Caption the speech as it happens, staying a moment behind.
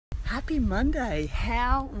Happy Monday.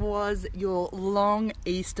 How was your long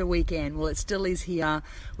Easter weekend? Well, it still is here.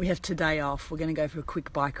 We have today off. We're going to go for a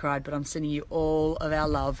quick bike ride, but I'm sending you all of our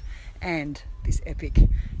love and this epic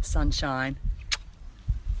sunshine.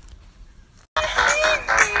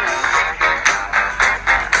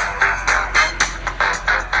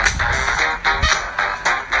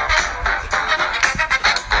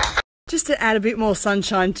 Just to add a bit more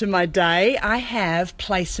sunshine to my day, I have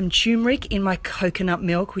placed some turmeric in my coconut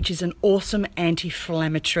milk, which is an awesome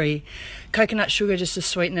anti-inflammatory. Coconut sugar just to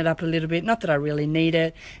sweeten it up a little bit, not that I really need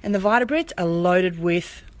it. And the Vitabrits are loaded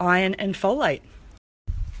with iron and folate.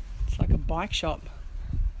 It's like a bike shop.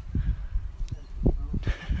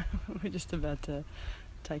 We're just about to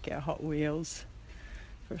take our Hot Wheels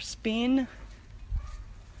for a spin.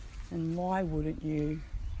 And why wouldn't you?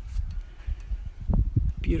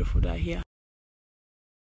 Beautiful day here.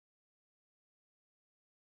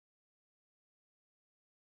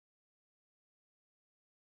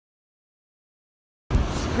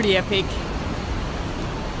 It's pretty epic.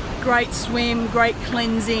 Great swim, great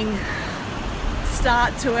cleansing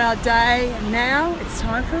start to our day, and now it's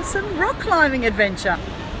time for some rock climbing adventure.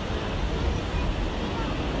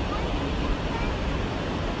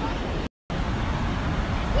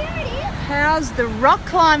 Here it is. How's the rock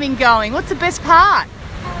climbing going? What's the best part?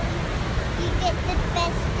 You get the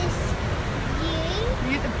bestest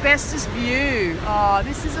view. You get the bestest view. Oh,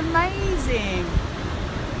 this is amazing.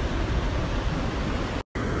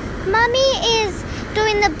 Mummy is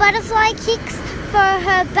doing the butterfly kicks for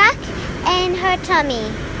her back and her tummy.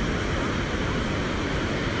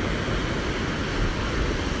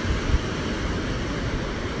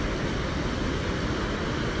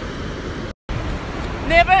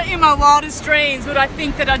 Never in my wildest dreams would I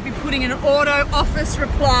think that I'd be putting an auto office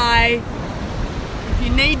reply. If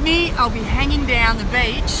you need me, I'll be hanging down the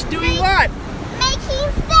beach. Doing what? Making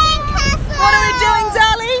sandcastles. What are we doing,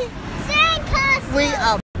 Zali? Sandcastles. We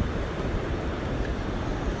are.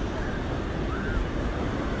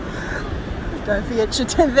 Don't forget your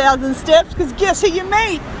 10,000 steps, because guess who you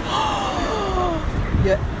meet?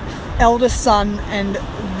 Your eldest son, and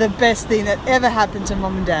the best thing that ever happened to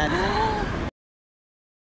Mum and Dad.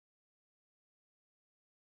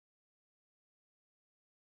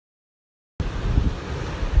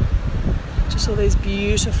 Just all these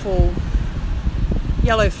beautiful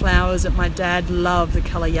yellow flowers that my dad loved, the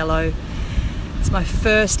colour yellow. It's my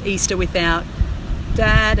first Easter without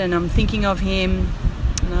Dad, and I'm thinking of him,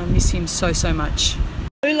 and I miss him so, so much.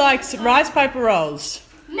 Who likes rice paper rolls?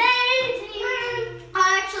 Me.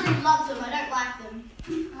 I actually love them. I don't like them.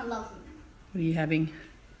 I love them. What are you having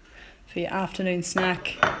for your afternoon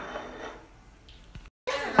snack?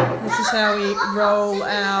 This is how we roll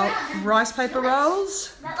our rice paper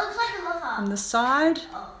rolls. That looks like a lover. On the side,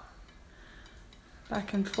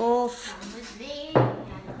 back and forth,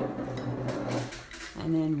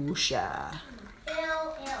 and then whoosha.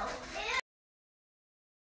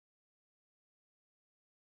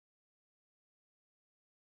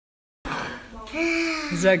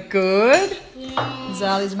 Is that good? Yeah.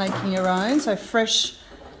 Zali's making her own, so fresh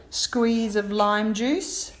squeeze of lime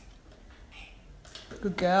juice.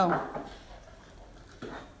 Good girl.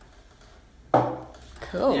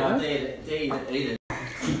 Cool. Yeah, eat it.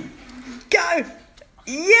 Go!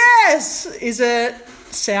 Yes! Is it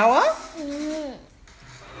sour?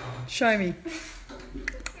 Show me.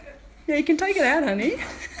 Yeah, you can take it out, honey.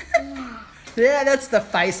 Yeah, that's the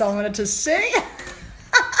face I wanted to see.